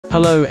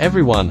Hello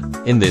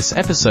everyone, in this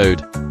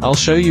episode, I'll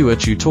show you a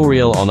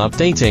tutorial on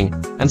updating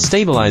and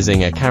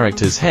stabilizing a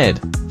character's head.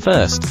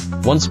 First,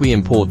 once we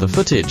import the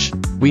footage,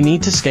 we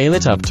need to scale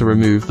it up to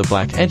remove the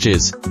black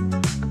edges.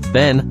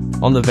 Then,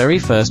 on the very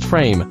first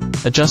frame,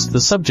 adjust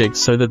the subject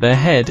so that their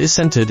head is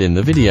centered in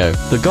the video.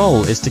 The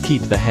goal is to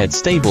keep the head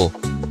stable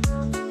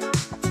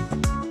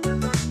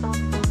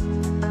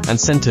and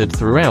centered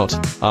throughout.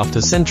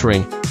 After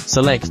centering,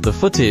 select the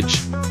footage,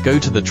 go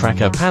to the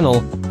tracker panel,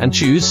 and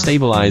choose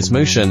Stabilize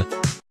Motion.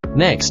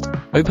 Next,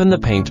 open the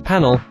Paint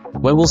panel,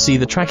 where we'll see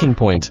the tracking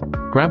point.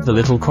 Grab the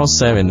little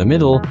crosshair in the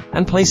middle,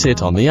 and place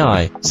it on the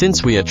eye.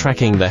 Since we are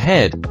tracking the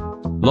head,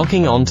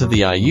 locking onto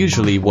the eye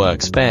usually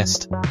works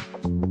best.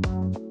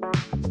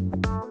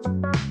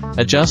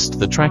 Adjust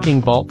the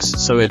tracking box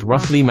so it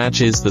roughly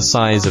matches the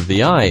size of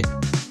the eye.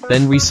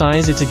 Then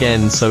resize it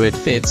again so it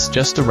fits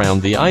just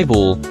around the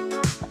eyeball.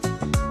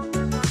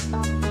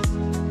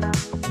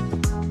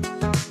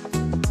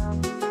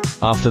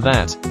 After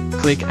that,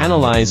 click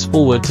Analyze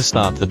Forward to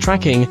start the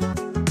tracking.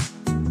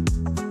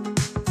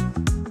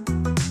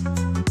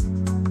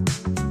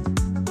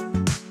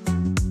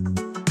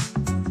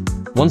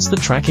 Once the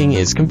tracking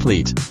is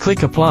complete,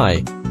 click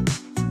Apply.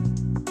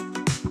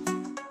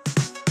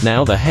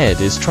 Now the head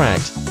is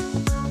tracked.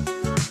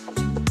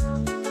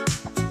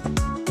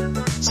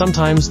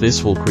 Sometimes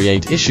this will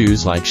create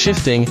issues like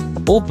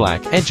shifting or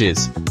black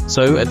edges,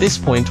 so at this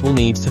point we'll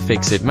need to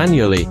fix it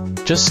manually.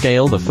 Just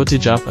scale the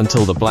footage up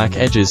until the black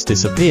edges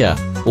disappear.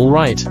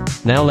 Alright,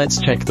 now let's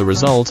check the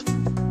result.